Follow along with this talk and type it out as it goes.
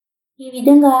ఈ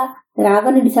విధంగా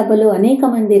రావణుడి సభలో అనేక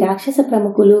మంది రాక్షస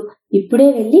ప్రముఖులు ఇప్పుడే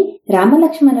వెళ్లి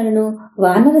రామలక్ష్మణులను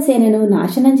వానరసేనను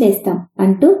నాశనం చేస్తాం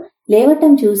అంటూ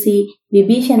లేవటం చూసి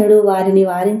విభీషణుడు వారిని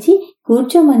వారించి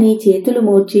కూర్చోమని చేతులు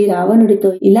మోర్చి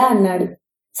రావణుడితో ఇలా అన్నాడు.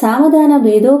 సామధాన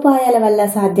భేదోపాయాల వల్ల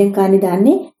సాధ్యం కాని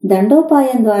దాన్ని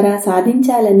దండోపాయం ద్వారా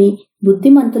సాధించాలని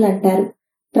బుద్ధిమంతులంటారు.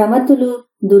 ప్రమత్తులు,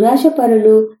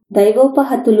 దురాశపరులు,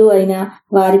 దైవోపహతులు అయిన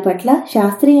వారి పట్ల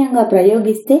శాస్త్రీయంగా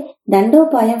ప్రయోగిస్తే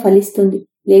దండోపాయం ఫలిస్తుంది,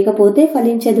 లేకపోతే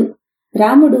ఫలించదు.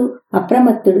 రాముడు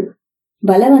అప్రమత్తుడు,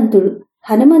 బలవంతుడు.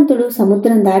 హనుమంతుడు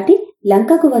సముద్రం దాటి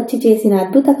లంకకు వచ్చి చేసిన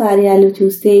అద్భుత కార్యాలు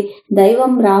చూస్తే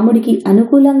దైవం రాముడికి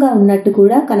అనుకూలంగా ఉన్నట్టు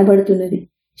కూడా కనబడుతున్నది.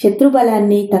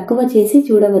 శత్రుబలాన్ని తక్కువ చేసి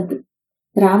చూడవద్దు.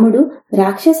 రాముడు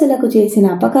రాక్షసులకు చేసిన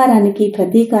అపకారానికి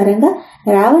ప్రతీకారంగా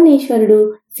రావణేశ్వరుడు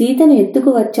సీతను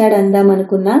ఎత్తుకు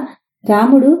వచ్చాడందామనుకున్న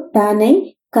రాముడు తానై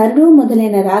కర్ణు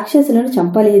మొదలైన రాక్షసులను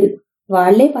చంపలేదు.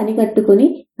 వాళ్లే పనిగట్టుకుని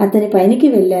అతని పైనికి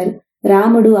వెళ్లారు.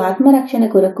 రాముడు ఆత్మరక్షణ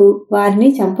కొరకు వారిని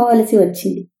చంపవలసి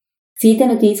వచ్చింది.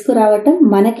 సీతను తీసుకురావటం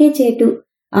మనకే చేటు,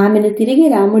 ఆమెను తిరిగి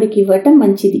రాముడికి ఇవ్వటం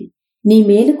మంచిది. నీ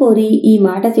మేలు కోరి ఈ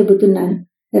మాట చెబుతున్నాను.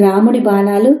 రాముడి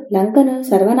బాణాలు లంకను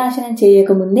సర్వనాశనం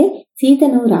చేయకముందే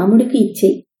సీతను రాముడికి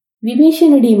ఇచ్చేయి.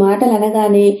 విభీషణుడి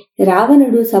మాటలనగానే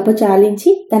రావణుడు సభ చాలించి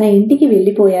తన ఇంటికి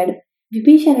వెళ్లిపోయాడు.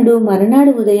 విభీషణుడు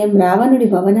మరునాడు ఉదయం రావణుడి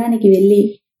భవనానికి వెళ్లి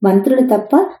మంత్రులు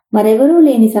తప్ప మరెవరూ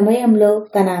లేని సమయంలో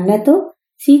తన అన్నతో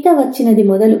సీత వచ్చినది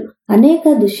మొదలు అనేక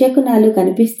దుశ్శకునాలు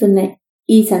కనిపిస్తున్నాయి.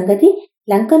 ఈ సంగతి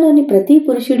లంకలోని ప్రతి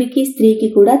పురుషుడికి స్త్రీకి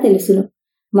కూడా తెలుసును.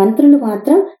 మంత్రులు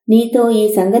మాత్రం నీతో ఈ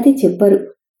సంగతి చెప్పరు.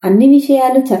 అన్ని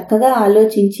విషయాలు చక్కగా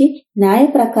ఆలోచించి న్యాయ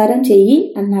ప్రకారం చెయ్యి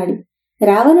అన్నాడు.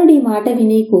 రావణుడి మాట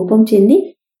విని కోపం చెంది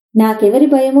నాకెవరి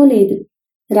భయమూ లేదు.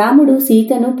 రాముడు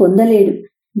సీతను పొందలేడు.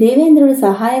 దేవేంద్రుడు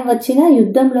సహాయం వచ్చినా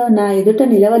యుద్ధంలో నా ఎదుట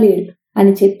నిలవలేడు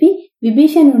అని చెప్పి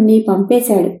విభీషణుణ్ణి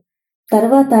పంపేశాడు.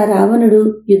 తర్వాత రావణుడు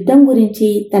యుద్ధం గురించి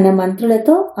తన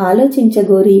మంత్రులతో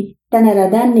ఆలోచించగోరి తన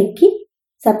రథాన్నెక్కి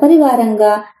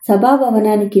సపరివారంగా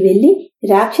సభాభవనానికి వెళ్లి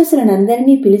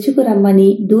రాక్షసులనందరినీ పిలుచుకురమ్మని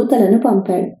దూతలను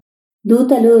పంపాడు.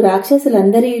 దూతలు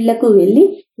రాక్షసులందరి ఇళ్లకు వెళ్లి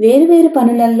వేరువేరు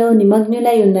పనులలో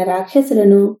నిమగ్నులై ఉన్న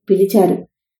రాక్షసులను పిలిచారు.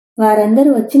 వారందరూ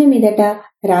వచ్చిన మీదట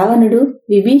రావణుడు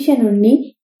విభీషణుణ్ణి,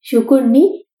 శుకుణ్ణి,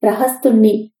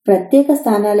 ప్రహస్తుణ్ణి ప్రత్యేక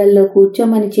స్థానాలలో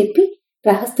కూర్చోమని చెప్పి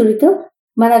ప్రహస్తుడితో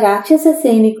మన రాక్షస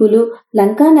సైనికులు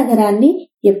లంకానగరాన్ని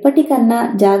ఎప్పటికన్నా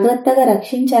జాగ్రత్తగా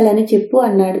రక్షించాలని చెప్పు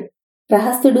అన్నాడు.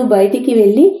 ప్రహస్తుడు బయటికి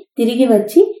వెళ్లి తిరిగి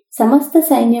వచ్చి సమస్త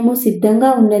సైన్యము సిద్ధంగా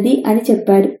ఉన్నది అని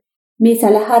చెప్పాడు. మీ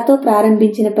సలహాతో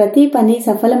ప్రారంభించిన ప్రతి పని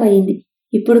సఫలమైంది.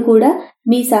 ఇప్పుడు కూడా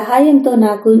మీ సహాయంతో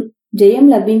నాకు జయం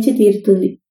లభించి తీరుతుంది.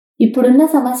 ఇప్పుడున్న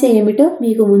సమస్య ఏమిటో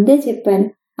మీకు ముందే చెప్పాను.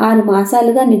 6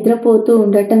 మాసాలుగా నిద్రపోతూ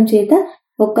ఉండటం చేత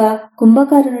ఒక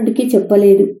కుంభకర్ణుడికి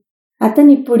చెప్పలేదు.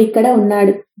 అతనిప్పుడిక్కడ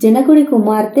ఉన్నాడు. జనకుడి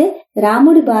కుమార్తె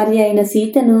రాముడి భార్య అయిన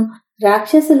సీతను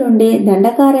రాక్షసులుండే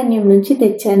దండకారణ్యం నుంచి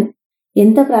తెచ్చాను.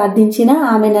 ఎంత ప్రార్థించినా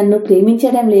ఆమె నన్ను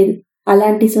ప్రేమించడం లేదు.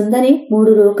 అలాంటి సుందరి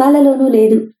 3 లోకాలలోనూ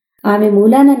లేదు. ఆమె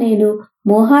మూలాన నేను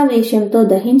మోహావేశంతో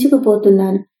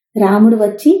దహించుకుపోతున్నాను. రాముడు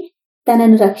వచ్చి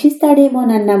తనను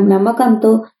రక్షిస్తాడేమోనన్న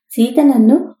నమ్మకంతో సీత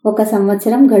నన్ను 1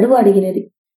 సంవత్సరం గడువు అడిగినది.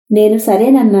 నేను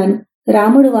సరేనన్నాను.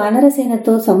 రాముడు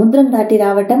వానరసేనతో సముద్రం దాటి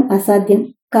రావటం అసాధ్యం.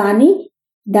 కాని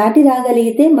దాటి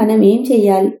రాగలిగితే మనం ఏం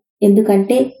చెయ్యాలి?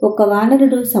 ఎందుకంటే ఒక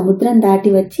వానరుడు సముద్రం దాటి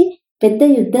వచ్చి పెద్ద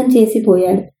యుద్ధం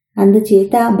చేసిపోయాడు.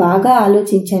 అందుచేత బాగా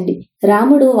ఆలోచించండి.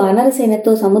 రాముడు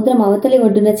వానరసేనతో సముద్రం అవతలి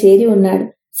ఒడ్డున చేరి ఉన్నాడు.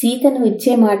 సీతను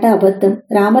ఇచ్చే మాట అబద్ధం.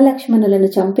 రామలక్ష్మణులను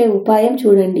చంపే ఉపాయం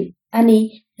చూడండి అని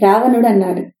రావణుడు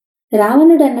అన్నాడు.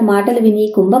 రావణుడన్న మాటలు విని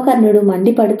కుంభకర్ణుడు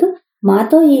మండిపడుతూ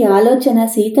మాతో ఈ ఆలోచన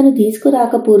సీతను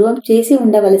తీసుకురాక పూర్వం చేసి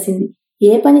ఉండవలసింది.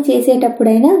 ఏ పని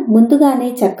చేసేటప్పుడైనా ముందుగానే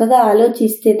చక్కగా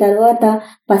ఆలోచిస్తే తరువాత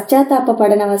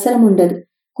పశ్చాత్తాపపడనవసరం ఉండదు.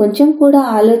 కొంచెం కూడా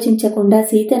ఆలోచించకుండా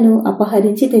సీతను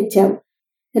అపహరించి తెచ్చావు.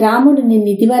 రాముడు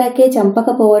నిన్నిదివరకే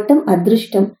చంపకపోవటం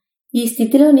అదృష్టం. ఈ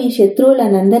స్థితిలో నీ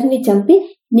శత్రువులనందరినీ చంపి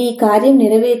నీ కార్యం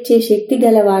నెరవేర్చే శక్తి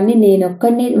గలవాణ్ణి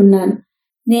నేనొక్కడే ఉన్నాను.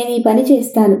 నేనీ పని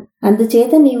చేస్తాను.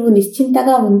 అందుచేత నీవు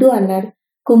నిశ్చింతగా ఉండు అన్నాడు.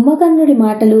 కుంభకర్ణుడి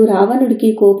మాటలు రావణుడికి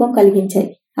కోపం కలిగించాయి.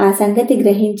 ఆ సంగతి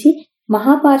గ్రహించి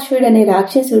మహాపార్శ్వుడనే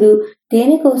రాక్షసుడు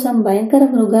తేనె కోసం భయంకర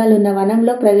మృగాలున్న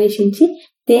వనంలో ప్రవేశించి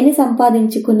తేనె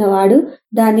సంపాదించుకున్నవాడు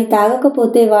దాన్ని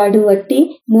తాగకపోతే వాడు వట్టి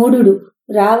మూఢుడు.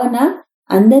 రావణ,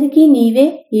 అందరికీ నీవే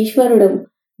ఈశ్వరుడవు.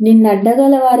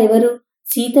 నిన్నడ్డగలవారెవరు?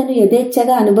 సీతను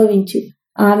యథేచ్ఛగా అనుభవించు.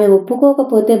 ఆమె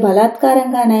ఒప్పుకోకపోతే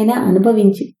బలాత్కారంగానైనా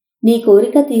అనుభవించు. నీ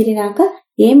కోరిక తీరినాక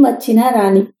ఏం వచ్చినా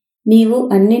రాని. నీవు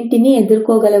అన్నింటినీ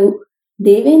ఎదుర్కోగలవు.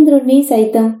 దేవేంద్రుణ్ణి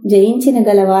సైతం జయించిన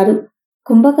గలవారు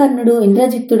కుంభకర్ణుడు,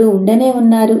 ఇంద్రజిత్తుడు ఉండనే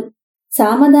ఉన్నారు.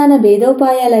 సామధాన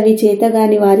భేదోపాయాలవి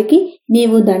చేతగాని వారికి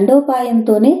నీవు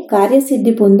దండోపాయంతోనే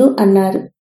కార్యసిద్ధి పొందు అన్నారు.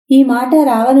 ఈ మాట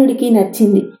రావణుడికి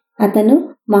నచ్చింది. అతను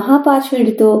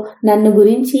మహాపార్శ్వుడితో నన్ను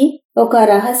గురించి ఒక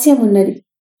రహస్యమున్నది.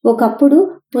 ఒకప్పుడు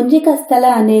పుంజికస్థల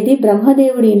అనేది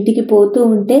బ్రహ్మదేవుడి ఇంటికి పోతూ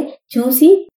ఉంటే చూసి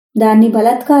దాన్ని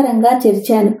బలాత్కారంగా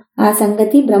చెరిచాను. ఆ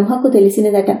సంగతి బ్రహ్మకు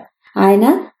తెలిసినదట. ఆయన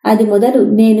అది మొదలు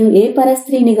నేను ఏ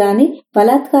పరస్త్రీని గాని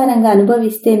బలాత్కారంగా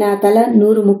అనుభవిస్తే నా తల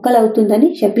 100 ముక్కలవుతుందని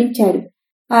శపించాడు.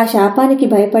 ఆ శాపానికి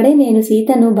భయపడే నేను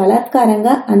సీతను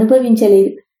బలాత్కారంగా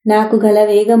అనుభవించలేదు. నాకు గల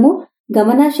వేగము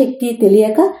గమనశక్తి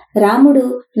తెలియక రాముడు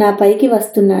నా పైకి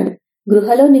వస్తున్నాడు.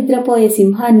 గృహలో నిద్రపోయే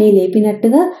సింహాన్ని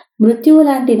లేపినట్టుగా మృత్యువు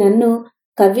లాంటి నన్ను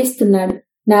కవ్విస్తున్నాడు.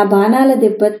 నా బాణాల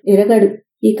దెబ్బ ఎరగడు.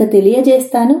 ఇక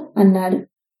తెలియజేస్తాను అన్నాడు.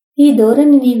 ఈ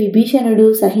ధోరణిని విభీషణుడు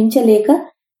సహించలేక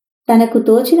తనకు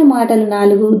తోచిన మాటలు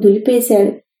 4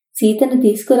 దులిపేశాడు. సీతను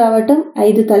తీసుకురావటం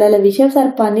 5 తలల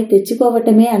విషసర్పాన్ని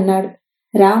తెచ్చుకోవటమే అన్నాడు.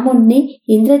 రాముణ్ణి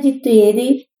ఇంద్రజిత్తు ఏది,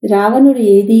 రావణుడు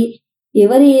ఏది,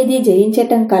 ఎవరి ఏది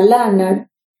జయించటం కల్లా అన్నాడు.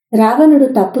 రావణుడు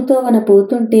తప్పుతోవన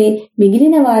పోతుంటే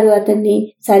మిగిలిన వారు అతన్ని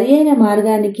సరియైన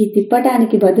మార్గానికి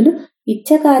తిప్పటానికి బదులు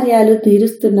ఇచ్చకార్యాలు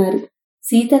తీరుస్తున్నారు.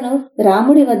 సీతను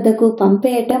రాముడి వద్దకు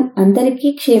పంపేయటం అందరికీ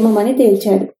క్షేమమని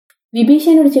తేల్చాడు.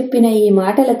 విభీషణుడు చెప్పిన ఈ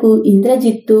మాటలకు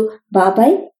ఇంద్రజిత్తు,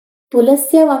 బాబాయ్,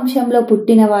 పులస్య వంశంలో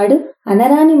పుట్టినవాడు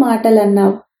అనరాని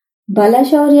మాటలన్నావు.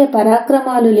 బలశౌర్య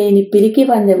పరాక్రమాలు లేని పిరికి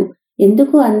వందవు.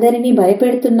 ఎందుకు అందరినీ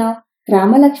భయపెడుతున్నావు?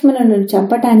 రామలక్ష్మణులను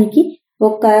చంపటానికి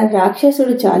ఒక్క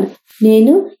రాక్షసుడు చాలు.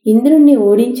 నేను ఇంద్రుణ్ణి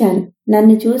ఓడించాను.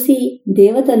 నన్ను చూసి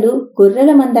దేవతలు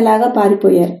గొర్రెల మందలాగా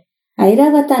పారిపోయారు.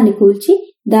 ఐరావతాన్ని కూల్చి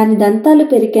దాని దంతాలు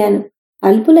పెరికాను.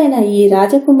 అల్పులైన ఈ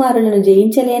రాజకుమారులను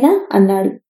జయించలేనా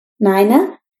అన్నాడు. నాయనా,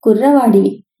 కుర్రవాడివి,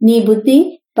 నీ బుద్ధి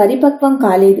పరిపక్వం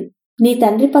కాలేదు. నీ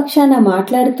తండ్రి పక్షాన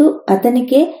మాట్లాడుతూ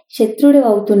అతనికే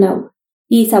శత్రుడివవుతున్నావు.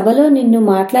 ఈ సభలో నిన్ను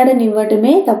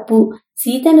మాట్లాడనివ్వటమే తప్పు.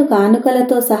 సీతను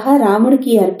కానుకలతో సహా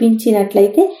రాముడికి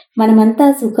అర్పించినట్లయితే మనమంతా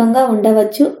సుఖంగా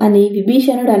ఉండవచ్చు అని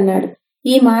విభీషణుడు అన్నాడు.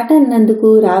 ఈ మాట అన్నందుకు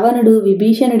రావణుడు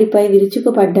విభీషణుడిపై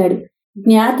విరుచుకుపడ్డాడు.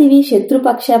 జ్ఞాతివి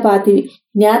శత్రుపక్షపాతివి.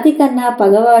 జ్ఞాతి కన్నా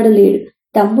పగవాడు లేడు.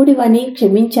 తమ్ముడివని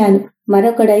క్షమించాను.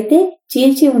 మరొకడైతే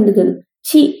చీల్చి ఉండుదును.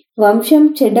 ఛీ, వంశం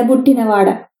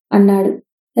చెడ్డబుట్టినవాడా అన్నాడు.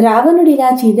 రావణుడిలా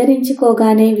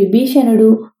చీదరించుకోగానే విభీషణుడు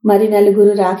మరి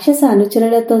 4 రాక్షస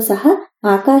అనుచరులతో సహా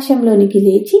ఆకాశంలోనికి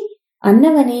లేచి,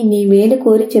 అన్నవని నీ మేలు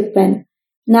కోరి చెప్పాను.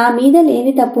 నా మీద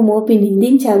లేని తప్పు మోపి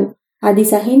నిందించావు. అది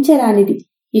సహించరానిది.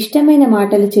 ఇష్టమైన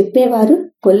మాటలు చెప్పేవారు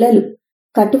కొల్లలు.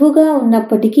 కటువుగా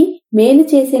ఉన్నప్పటికీ మేలు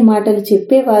చేసే మాటలు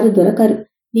చెప్పేవారు దొరకరు.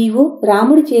 నీవు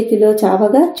రాముడి చేతిలో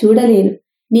చావగా చూడలేను.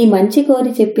 నీ మంచి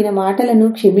కోరి చెప్పిన మాటలను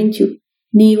క్షమించు.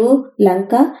 నీవు,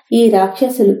 లంక, ఈ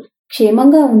రాక్షసులు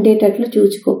క్షేమంగా ఉండేటట్లు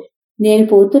చూచుకో. నేను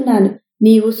పోతున్నాను.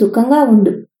 నీవు సుఖంగా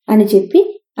ఉండు అని చెప్పి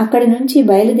అక్కడి నుంచి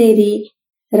బయలుదేరి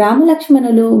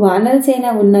రామలక్ష్మణులు వానరసేన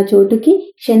ఉన్న చోటుకి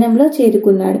క్షణంలో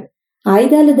చేరుకున్నాడు.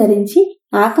 ఆయుధాలు ధరించి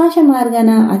ఆకాశ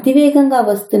మార్గాన అతివేగంగా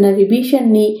వస్తున్న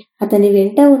విభీషణ్ణి, అతని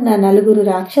వెంట ఉన్న 4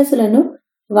 రాక్షసులను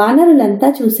వానరులంతా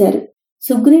చూశారు.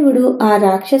 సుగ్రీవుడు ఆ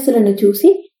రాక్షసులను చూసి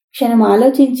క్షణం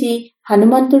ఆలోచించి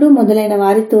హనుమంతుడు మొదలైన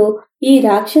వారితో, ఈ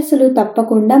రాక్షసులు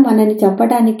తప్పకుండా మనని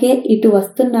చంపడానికే ఇటు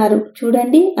వస్తున్నారు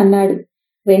చూడండి అన్నాడు.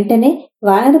 వెంటనే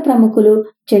వానర ప్రముఖులు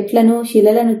చెట్లను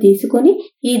శిలలను తీసుకుని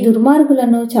ఈ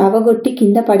దుర్మార్గులను చావగొట్టి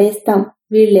కింద పడేస్తాం,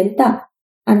 వీళ్ళెంత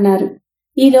అన్నారు.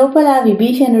 ఈ లోపల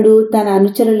విభీషణుడు తన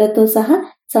అనుచరులతో సహా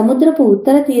సముద్రపు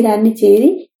ఉత్తర తీరాన్ని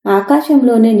చేరి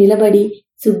ఆకాశంలోనే నిలబడి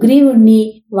సుగ్రీవుణ్ణి,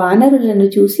 వానరులను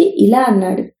చూసి ఇలా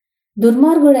అన్నాడు.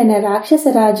 దుర్మార్గుడైన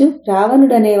రాక్షసరాజు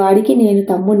రావణుడనే వాడికి నేను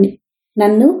తమ్ముణ్ణి.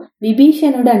 నన్ను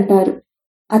విభీషణుడంటారు.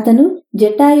 అతను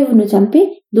జటాయువును చంపి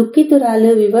దుఃఖితురాలు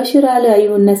వివశురాలు అయి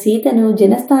ఉన్న సీతను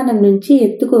జనస్థానం నుంచి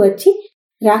ఎత్తుకువచ్చి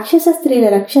రాక్షస స్త్రీల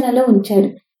రక్షణలో ఉంచాడు.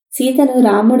 సీతను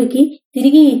రాముడికి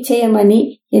తిరిగి ఇచ్చేయమని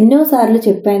ఎన్నోసార్లు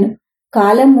చెప్పాను.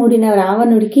 కాలం మూడిన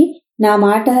రావణుడికి నా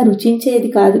మాట రుచించేది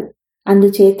కాదు.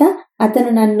 అందుచేత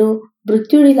అతను నన్ను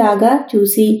మృత్యుడిలాగా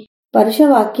చూసి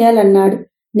పరుషవాక్యాలన్నాడు.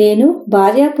 నేను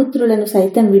భార్యాపుత్రులను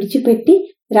సైతం విడిచిపెట్టి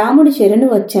రాముడి శరణు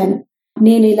వచ్చాను.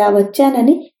 నేనిలా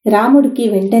వచ్చానని రాముడికి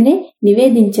వెంటనే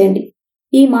నివేదించండి.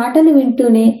 ఈ మాటలు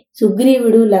వింటూనే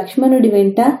సుగ్రీవుడు లక్ష్మణుడి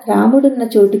వెంట రాముడున్న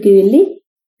చోటుకి వెళ్లి,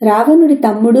 రావణుడి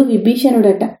తమ్ముడు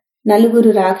విభీషణుడట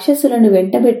 4 రాక్షసులను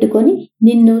వెంటబెట్టుకొని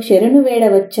నిన్ను శరణు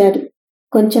వేడవచ్చారు.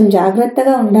 కొంచెం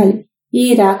జాగ్రత్తగా ఉండాలి. ఈ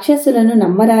రాక్షసులను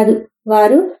నమ్మరాదు.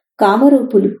 వారు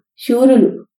కామరూపులు, శూరులు,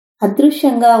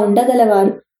 అదృశ్యంగా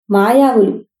ఉండగలవారు,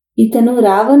 మాయావులు. ఇతను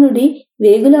రావణుడి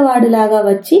వేగులవాడులాగా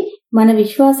వచ్చి మన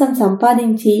విశ్వాసం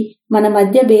సంపాదించి మన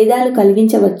మధ్య భేదాలు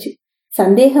కలిగించవచ్చు.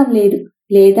 సందేహం లేదు.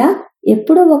 లేదా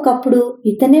ఎప్పుడో ఒకప్పుడు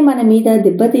ఇతనే మన మీద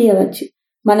దెబ్బతీయవచ్చు.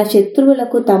 మన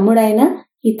శత్రువులకు తమ్ముడైన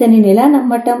ఇతనినెలా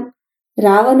నమ్మటం?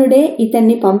 రావణుడే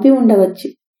ఇతన్ని పంపి ఉండవచ్చు.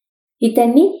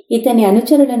 ఇతని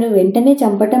అనుచరులను వెంటనే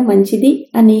చంపటం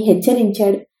మంచిది అని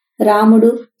హెచ్చరించాడు.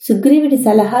 రాముడు సుగ్రీవుడి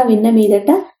సలహా విన్న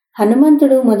మీదట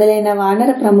హనుమంతుడు మొదలైన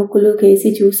వానర ప్రముఖులు కేసి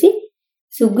చూసి,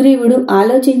 సుగ్రీవుడు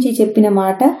ఆలోచించి చెప్పిన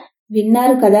మాట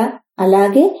విన్నారు కదా,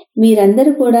 అలాగే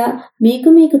మీరందరూ కూడా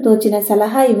మీకు తోచిన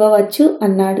సలహా ఇవ్వవచ్చు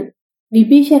అన్నాడు.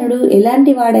 విభీషణుడు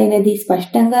ఎలాంటి వాడైనది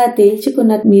స్పష్టంగా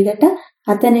తేల్చుకున్న మీదట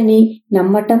అతనిని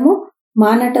నమ్మటమో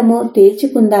మానటమో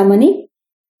తేల్చుకుందామని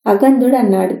అగంధుడు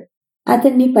అన్నాడు.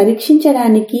 అతన్ని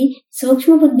పరీక్షించడానికి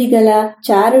సూక్ష్మబుద్ధి గల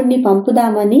చారుణ్ణి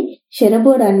పంపుదామని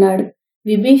శరభోడు అన్నాడు.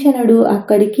 విభీషణుడు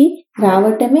అక్కడికి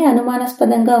రావటమే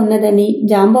అనుమానాస్పదంగా ఉన్నదని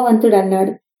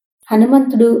జాంబవంతుడన్నాడు.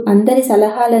 హనుమంతుడు అందరి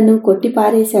సలహాలను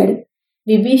కొట్టిపారేశాడు.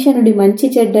 విభీషణుడి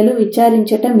మంచి చెడ్డలు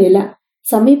విచారించటం ఎలా?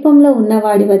 సమీపంలో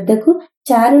ఉన్నవాడి వద్దకు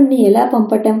చారుణ్ణి ఎలా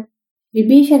పంపటం?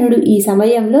 విభీషణుడు ఈ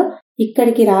సమయంలో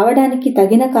ఇక్కడికి రావడానికి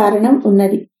తగిన కారణం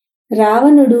ఉన్నది.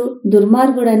 రావణుడు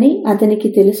దుర్మార్గుడని అతనికి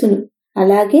తెలుసును.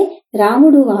 అలాగే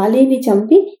రాముడు వాలిని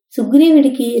చంపి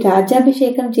సుగ్రీవుడికి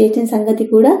రాజ్యాభిషేకం చేసిన సంగతి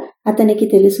కూడా అతనికి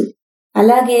తెలుసు.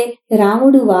 అలాగే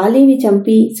రాముడు వాలిని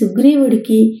చంపి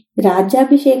సుగ్రీవుడికి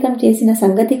రాజ్యాభిషేకం చేసిన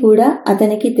సంగతి కూడా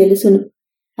అతనికి తెలుసును.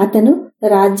 అతను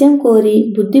రాజ్యం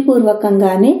కోరి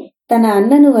బుద్ధిపూర్వకంగానే తన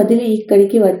అన్నను వదిలి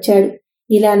ఇక్కడికి వచ్చాడు.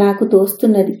 ఇలా నాకు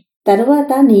తోస్తున్నది.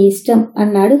 తరువాత నీ ఇష్టం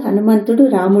అన్నాడు హనుమంతుడు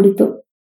రాముడితో.